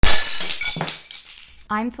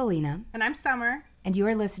I'm Felina. And I'm Summer. And you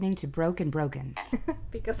are listening to Broken Broken.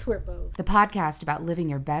 Because we're both. The podcast about living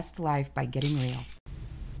your best life by getting real.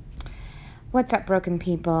 What's up, broken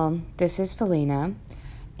people? This is Felina.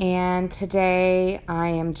 And today I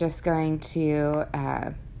am just going to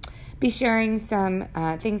be sharing some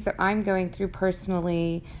things that I'm going through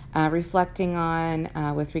personally, reflecting on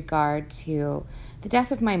with regard to the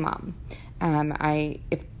death of my mom.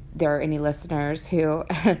 If there are any listeners who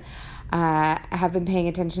have been paying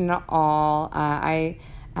attention at all, I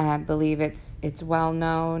believe it's well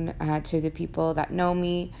known to the people that know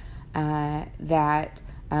me that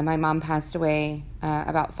my mom passed away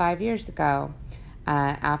about 5 years ago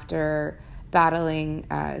after battling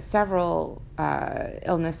several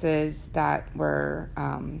illnesses that were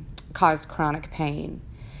caused chronic pain.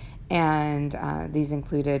 And these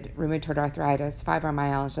included rheumatoid arthritis,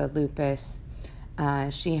 fibromyalgia, lupus.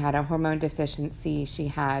 She had a hormone deficiency. She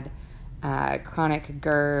had chronic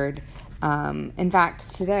GERD. In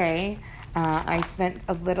fact, today I spent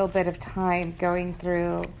a little bit of time going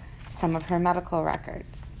through some of her medical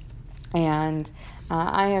records. And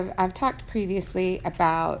I've talked previously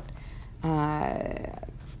about the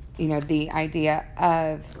idea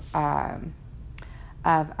of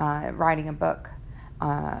writing a book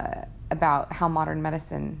about how modern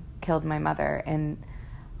medicine killed my mother, and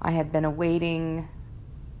I had been awaiting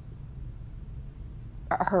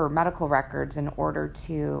her medical records in order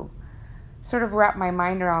to sort of wrap my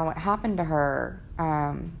mind around what happened to her.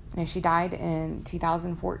 She died in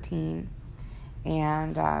 2014,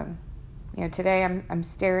 and today I'm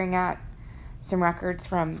staring at some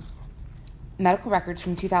medical records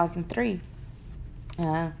from 2003.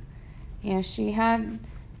 She had,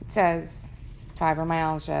 it says,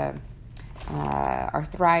 fibromyalgia,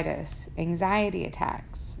 arthritis, anxiety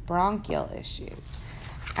attacks, bronchial issues,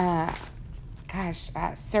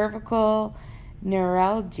 cervical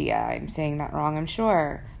neuralgia, I'm saying that wrong, I'm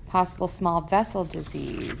sure, possible small vessel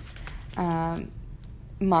disease,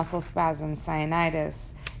 muscle spasms,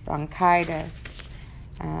 sinusitis, bronchitis.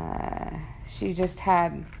 She just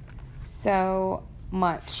had so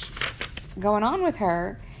much going on with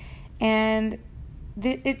her, and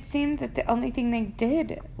it seemed that the only thing they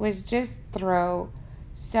did was just throw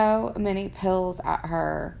so many pills at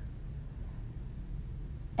her.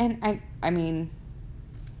 And I mean,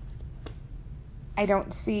 I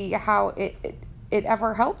don't see how it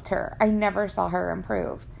ever helped her. I never saw her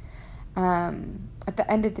improve. At the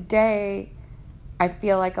end of the day, I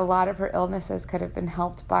feel like a lot of her illnesses could have been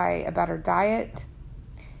helped by a better diet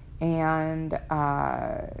and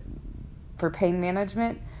for pain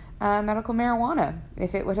management, medical marijuana,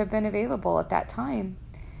 if it would have been available at that time.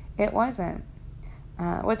 It wasn't.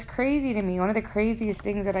 What's crazy to me, one of the craziest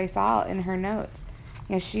things that I saw in her notes,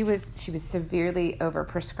 she was severely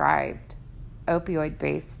overprescribed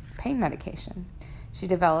opioid-based pain medication. She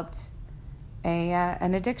developed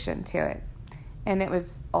an addiction to it, and it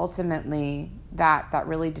was ultimately that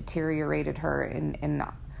really deteriorated her and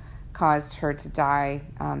caused her to die.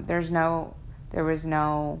 There was no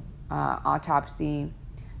autopsy,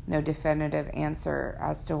 no definitive answer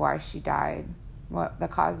as to why she died, what the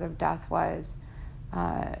cause of death was.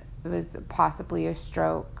 It was possibly a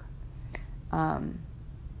stroke.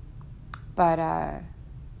 But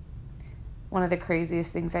one of the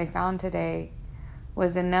craziest things I found today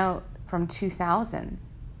was a note from 2000,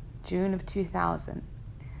 June of 2000.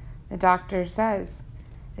 The doctor says,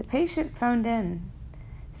 the patient phoned in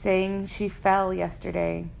saying she fell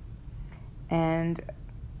yesterday and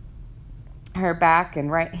her back and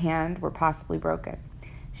right hand were possibly broken.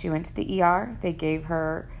 She went to the ER. They gave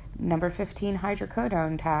her number 15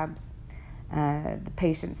 hydrocodone tabs. The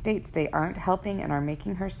patient states they aren't helping and are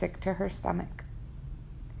making her sick to her stomach.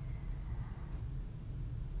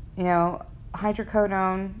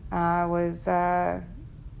 Hydrocodone was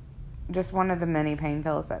just one of the many pain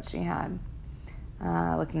pills that she had.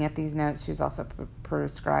 Looking at these notes, she was also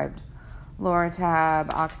prescribed Loratab,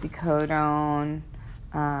 oxycodone.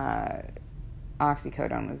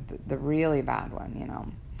 Oxycodone was the really bad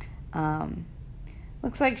one,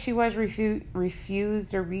 Looks like she was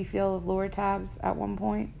refused a refill of Loratabs at one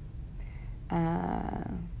point.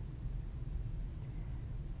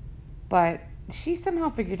 But she somehow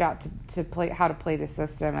figured out how to play the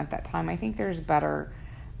system at that time. I think there's better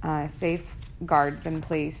safeguards in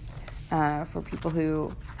place for people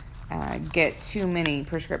who get too many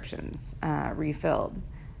prescriptions refilled.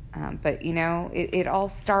 But it all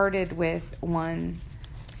started with one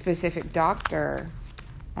specific doctor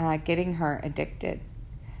getting her addicted.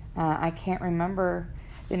 I can't remember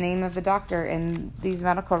the name of the doctor, and these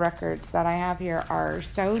medical records that I have here are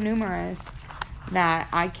so numerous that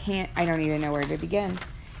I don't even know where to begin.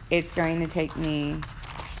 It's going to take me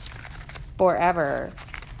forever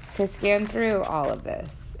to scan through all of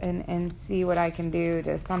this and see what I can do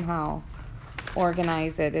to somehow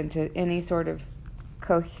organize it into any sort of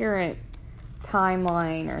coherent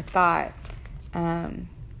timeline or thought.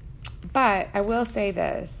 But I will say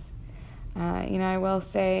this. I will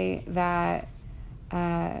say that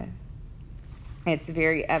it's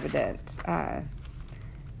very evident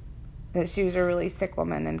that she was a really sick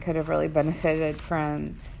woman and could have really benefited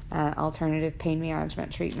from alternative pain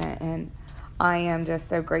management treatment. And I am just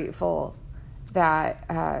so grateful that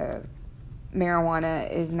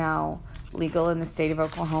marijuana is now legal in the state of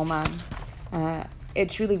Oklahoma. It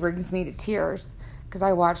truly brings me to tears because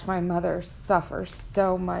I watched my mother suffer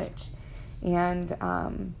so much. And,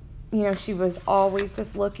 she was always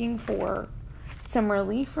just looking for some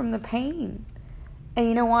relief from the pain. And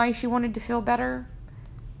you know why she wanted to feel better?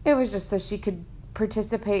 It was just so she could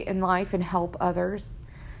participate in life and help others.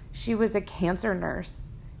 She was a cancer nurse.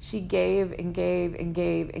 She gave and gave and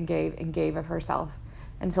gave and gave and gave of herself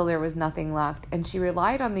until there was nothing left. And she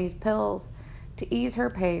relied on these pills to ease her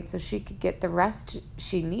pain so she could get the rest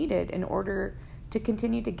she needed in order to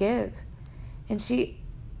continue to give. And she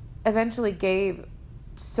eventually gave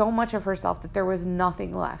so much of herself that there was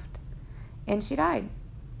nothing left. And she died.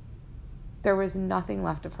 There was nothing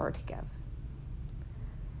left of her to give.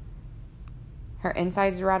 Her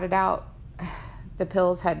insides rotted out. The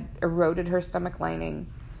pills had eroded her stomach lining.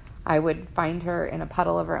 I would find her in a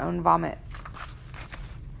puddle of her own vomit.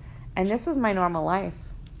 And this was my normal life.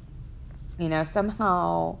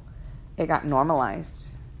 Somehow it got normalized.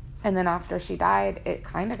 And then after she died, it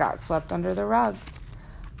kind of got swept under the rug.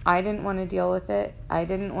 I didn't want to deal with it. I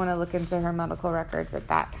didn't want to look into her medical records at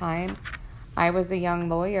that time. I was a young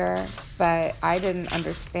lawyer, but I didn't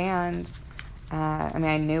understand.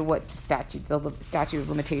 I knew what statute of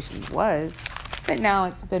limitations was, but now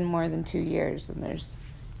it's been more than 2 years, and there's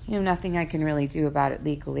nothing I can really do about it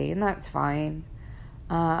legally, and that's fine.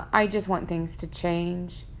 I just want things to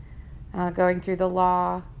change. Going through the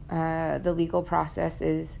law, the legal process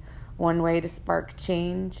is one way to spark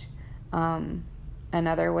change.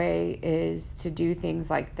 Another way is to do things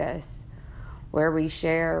like this, where we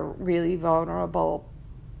share really vulnerable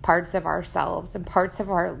parts of ourselves and parts of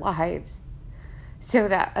our lives so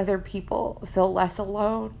that other people feel less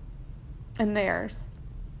alone in theirs.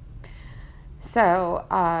 So,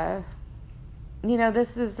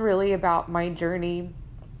 this is really about my journey.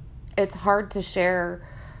 It's hard to share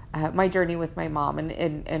my journey with my mom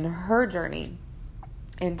and her journey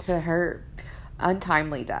into her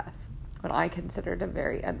untimely death, what I considered a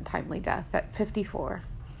very untimely death at 54.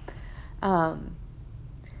 And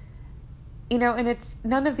it's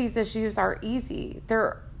none of these issues are easy.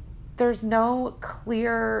 There's no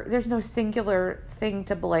singular thing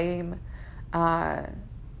to blame.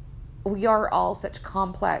 We are all such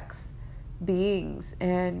complex beings,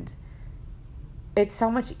 and it's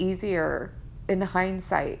so much easier in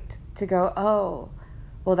hindsight to go, oh,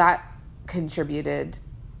 well, that contributed.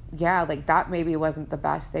 Yeah, that maybe wasn't the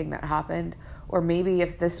best thing that happened. Or maybe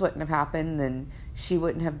if this wouldn't have happened, then she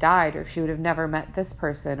wouldn't have died, or if she would have never met this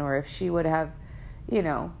person, or if she would have,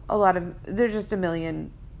 there's just a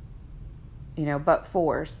million,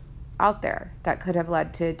 but-fors out there that could have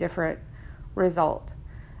led to a different result.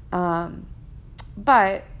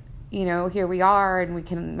 But, here we are, and we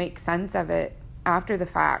can make sense of it after the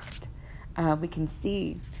fact. We can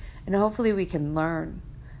see, and hopefully we can learn.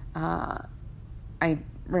 I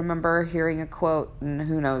remember hearing a quote, and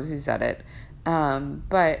who knows who said it,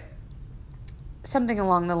 but something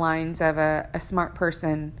along the lines of a smart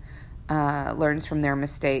person learns from their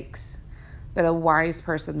mistakes, but a wise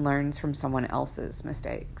person learns from someone else's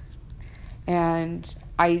mistakes. And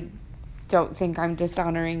I don't think I'm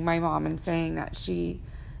dishonoring my mom in saying that she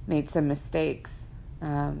made some mistakes.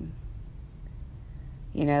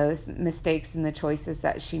 Mistakes in the choices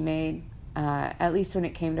that she made, at least when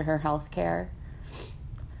it came to her health care.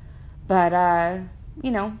 But,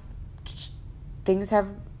 things have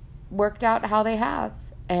worked out how they have.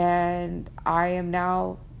 And I am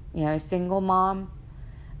now, a single mom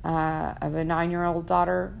of a 9-year-old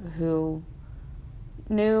daughter who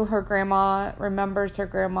knew her grandma, remembers her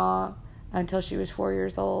grandma until she was 4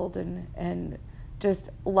 years old, and just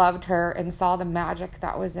loved her and saw the magic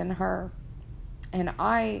that was in her. And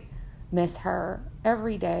I miss her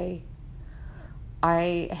every day.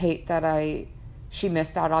 I hate that she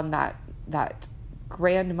missed out on that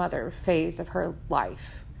grandmother phase of her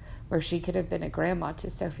life where she could have been a grandma to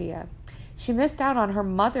Sophia. She missed out on her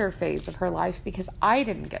mother phase of her life because I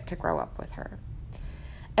didn't get to grow up with her.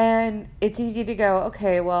 And it's easy to go,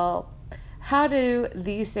 okay, well, how do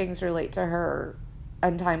these things relate to her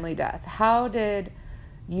untimely death? How did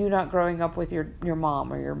you not growing up with your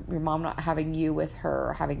mom, or your mom not having you with her,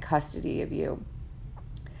 or having custody of you,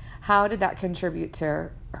 how did that contribute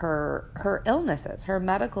to her illnesses, her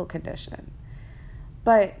medical condition?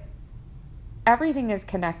 But everything is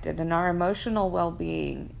connected, and our emotional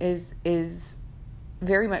well-being is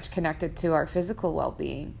very much connected to our physical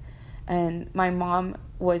well-being. And my mom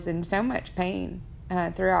was in so much pain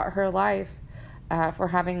throughout her life for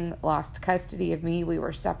having lost custody of me. We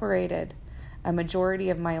were separated a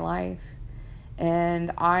majority of my life,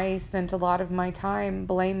 and I spent a lot of my time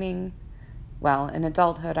blaming, well, in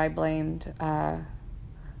adulthood, I blamed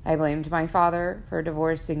my father for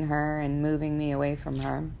divorcing her and moving me away from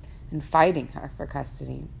her and fighting her for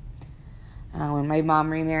custody. When my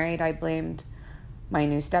mom remarried, I blamed my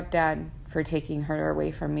new stepdad for taking her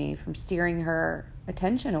away from me, from steering her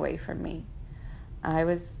attention away from me. I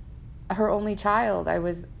was her only child.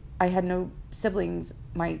 I had no siblings.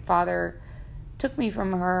 My father took me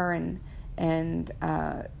from her and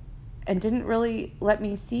didn't really let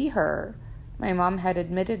me see her. My mom had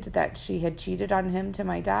admitted that she had cheated on him to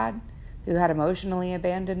my dad, who had emotionally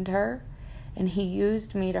abandoned her, and he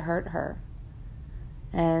used me to hurt her.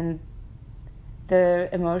 And the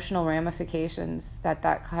emotional ramifications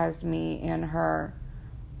that caused me and her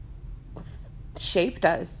shaped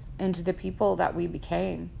us into the people that we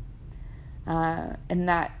became. And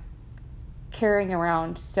that carrying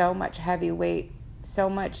around so much heavy weight, so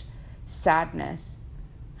much sadness,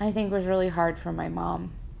 I think was really hard for my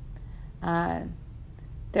mom.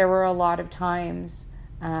 There were a lot of times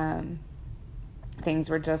things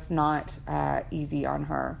were just not easy on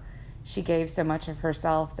her. She gave so much of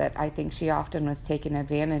herself that I think she often was taken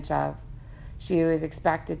advantage of. She was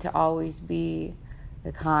expected to always be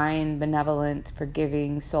the kind, benevolent,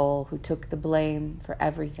 forgiving soul who took the blame for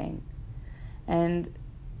everything. And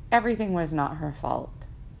everything was not her fault.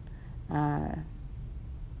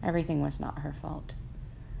 Everything was not her fault.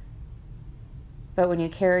 But when you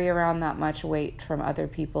carry around that much weight from other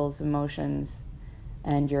people's emotions,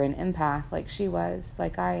 and you're an empath like she was,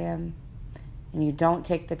 like I am, and you don't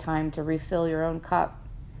take the time to refill your own cup,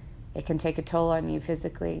 it can take a toll on you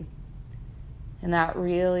physically. And that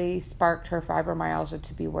really sparked her fibromyalgia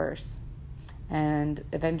to be worse, and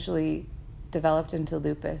eventually developed into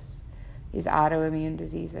lupus, these autoimmune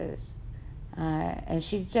diseases. And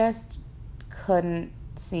she just couldn't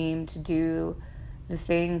seem to do the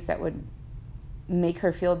things that would make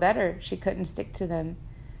her feel better. She couldn't stick to them.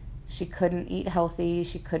 She couldn't eat healthy.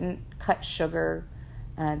 She couldn't cut sugar.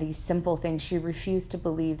 These simple things. She refused to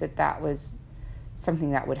believe that was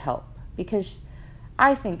something that would help, because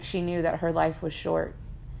I think she knew that her life was short,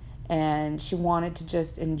 and she wanted to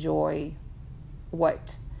just enjoy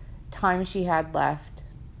what time she had left.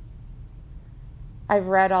 I've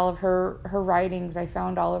read all of her writings. I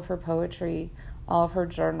found all of her poetry, all of her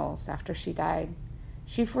journals after she died.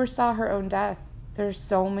 She foresaw her own death. There's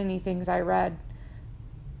so many things I read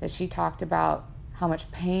that she talked about how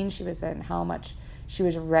much pain she was in, how much she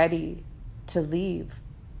was ready to leave.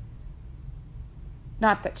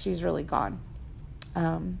 Not that she's really gone.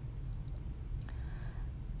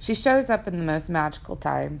 She shows up in the most magical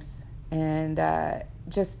times. And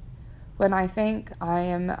just when I think I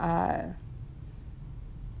am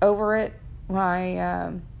over it, when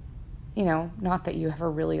I, not that you ever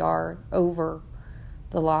really are over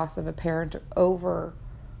the loss of a parent, or over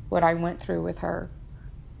what I went through with her.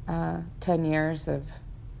 10 years of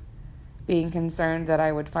being concerned that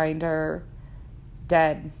I would find her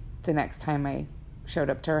dead the next time I showed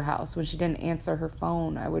up to her house. When she didn't answer her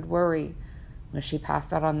phone, I would worry. Was she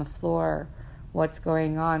passed out on the floor? What's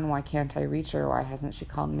going on? Why can't I reach her? Why hasn't she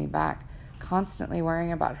called me back? Constantly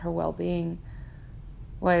worrying about her well-being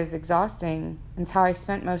was exhausting. It's how I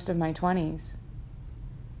spent most of my 20s.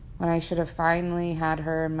 When I should have finally had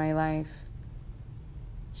her in my life,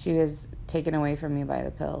 she was taken away from me by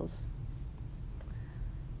the pills.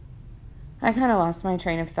 I kind of lost my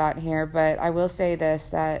train of thought here, but I will say this,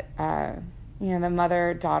 that, the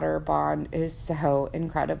mother-daughter bond is so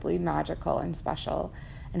incredibly magical and special.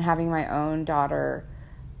 And having my own daughter,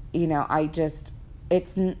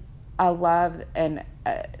 it's a love and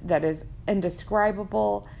that is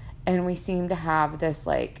indescribable. And we seem to have this,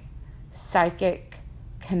 psychic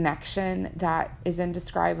connection that is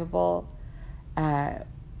indescribable.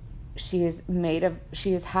 She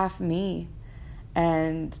is half me,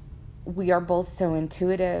 and we are both so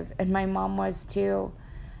intuitive, and my mom was too.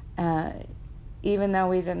 Even though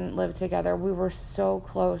we didn't live together, we were so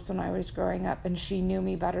close when I was growing up, and she knew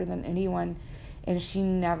me better than anyone, and she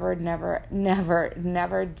never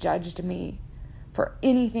judged me for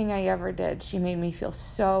anything I ever did. She made me feel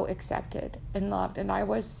so accepted and loved. And I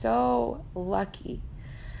was so lucky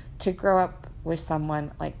to grow up with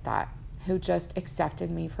someone like that who just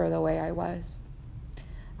accepted me for the way I was.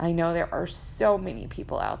 I know there are so many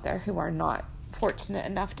people out there who are not fortunate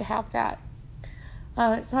enough to have that.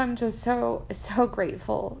 So I'm just so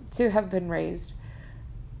grateful to have been raised,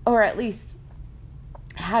 or at least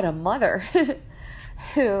had a mother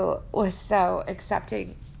who was so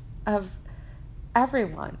accepting of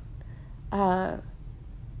everyone. I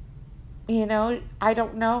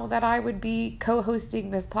don't know that I would be co-hosting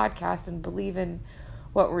this podcast and believe in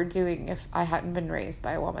what we're doing if I hadn't been raised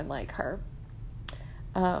by a woman like her.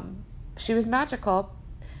 She was magical.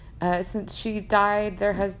 Since she died,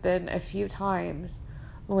 there has been a few times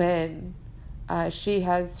when she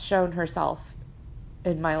has shown herself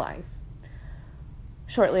in my life.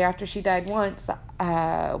 Shortly after she died one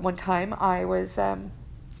time I was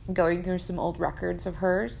going through some old records of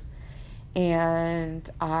hers, and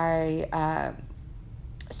I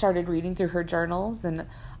started reading through her journals, and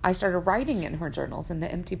I started writing in her journals in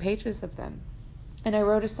the empty pages of them. And I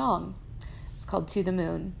wrote a song. It's called To the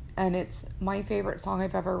Moon, and it's my favorite song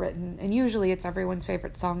I've ever written, and usually it's everyone's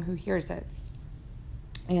favorite song who hears it.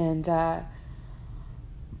 And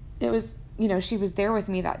it was, she was there with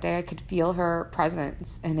me that day. I could feel her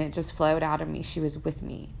presence, and it just flowed out of me. She was with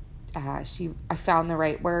me. I found the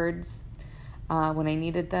right words when I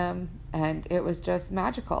needed them, and it was just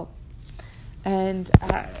magical. And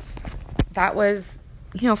that was,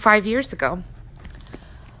 5 years ago.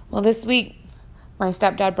 Well, this week, my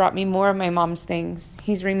stepdad brought me more of my mom's things.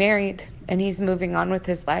 He's remarried, and he's moving on with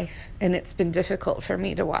his life, and it's been difficult for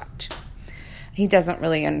me to watch. He doesn't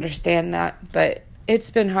really understand that, but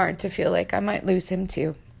it's been hard to feel like I might lose him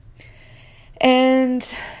too. And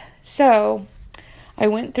so I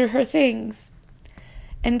went through her things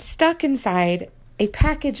and stuck inside a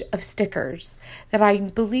package of stickers that I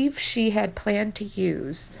believe she had planned to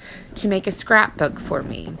use to make a scrapbook for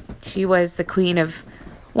me. She was the queen of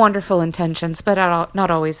wonderful intentions, but not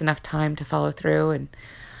always enough time to follow through. And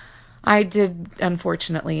I did,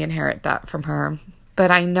 unfortunately, inherit that from her.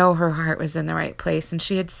 But I know her heart was in the right place, and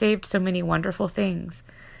she had saved so many wonderful things.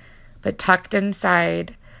 But tucked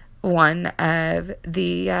inside one of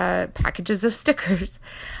the packages of stickers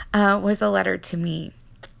was a letter to me.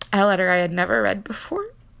 A letter I had never read before.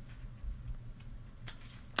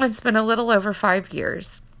 It's been a little over 5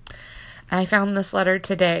 years. I found this letter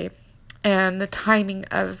today, and the timing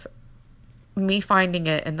of me finding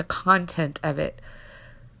it and the content of it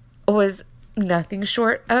was nothing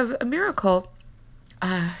short of a miracle.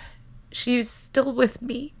 She's still with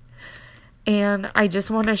me, and I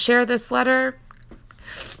just want to share this letter.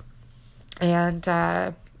 And,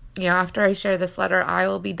 after I share this letter, I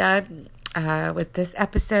will be done with this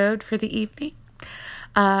episode for the evening.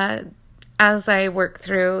 As I work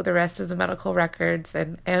through the rest of the medical records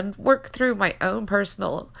and work through my own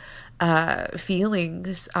personal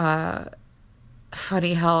feelings.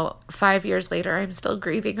 Funny how 5 years later, I'm still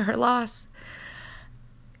grieving her loss.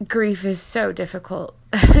 Grief is so difficult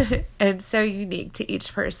and so unique to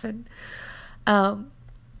each person.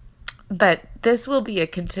 But this will be a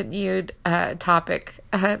continued topic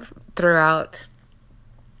throughout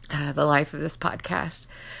the life of this podcast.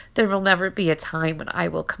 There will never be a time when I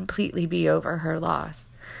will completely be over her loss.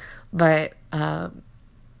 But, I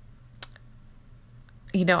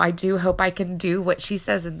do hope I can do what she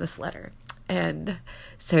says in this letter. And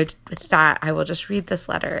so with that, I will just read this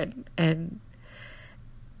letter and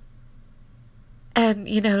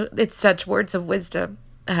it's such words of wisdom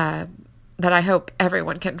that I hope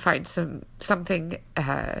everyone can find some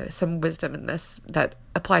wisdom in this that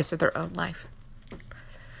applies to their own life.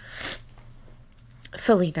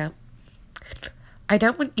 Felina, I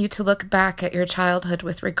don't want you to look back at your childhood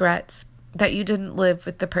with regrets that you didn't live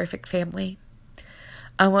with the perfect family.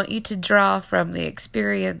 I want you to draw from the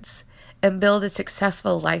experience and build a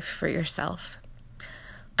successful life for yourself.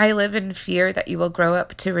 I live in fear that you will grow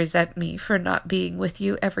up to resent me for not being with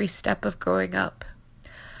you every step of growing up.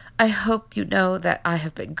 I hope you know that I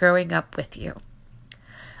have been growing up with you.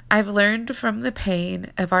 I've learned from the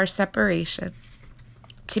pain of our separation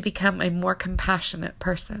to become a more compassionate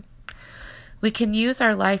person. We can use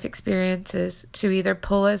our life experiences to either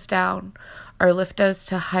pull us down or lift us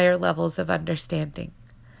to higher levels of understanding.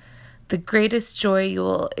 The greatest joy you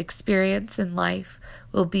will experience in life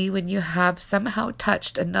will be when you have somehow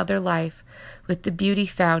touched another life with the beauty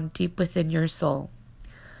found deep within your soul.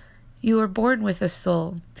 You were born with a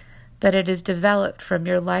soul, but it is developed from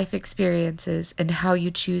your life experiences and how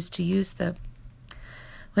you choose to use them.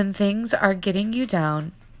 When things are getting you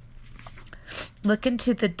down, Look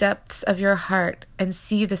into the depths of your heart and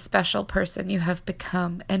see the special person you have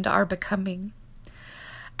become and are becoming.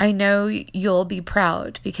 I know you'll be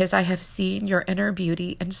proud because I have seen your inner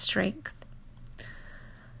beauty and strength.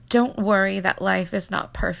 Don't worry that life is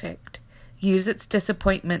not perfect. Use its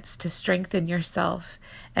disappointments to strengthen yourself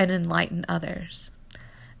and enlighten others.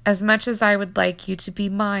 As much as I would like you to be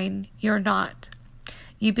mine, you're not.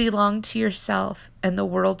 You belong to yourself and the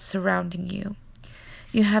world surrounding you.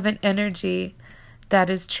 You have an energy that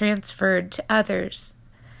is transferred to others,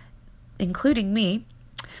 including me,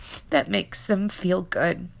 that makes them feel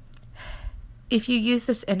good. If you use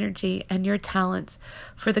this energy and your talents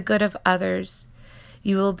for the good of others,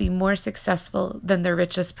 you will be more successful than the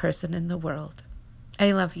richest person in the world.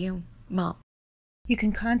 I love you, Mom. You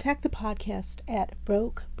can contact the podcast at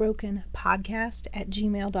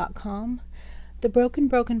brokebrokenpodcast@gmail.com. The Broken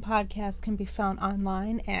Podcast can be found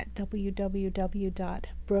online at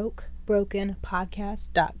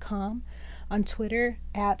www.brokebrokenpodcast.com, on Twitter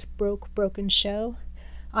at BrokeBrokenShow,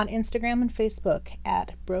 on Instagram and Facebook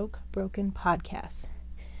at BrokeBrokenPodcast.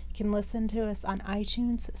 You can listen to us on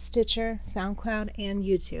iTunes, Stitcher, SoundCloud, and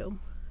YouTube.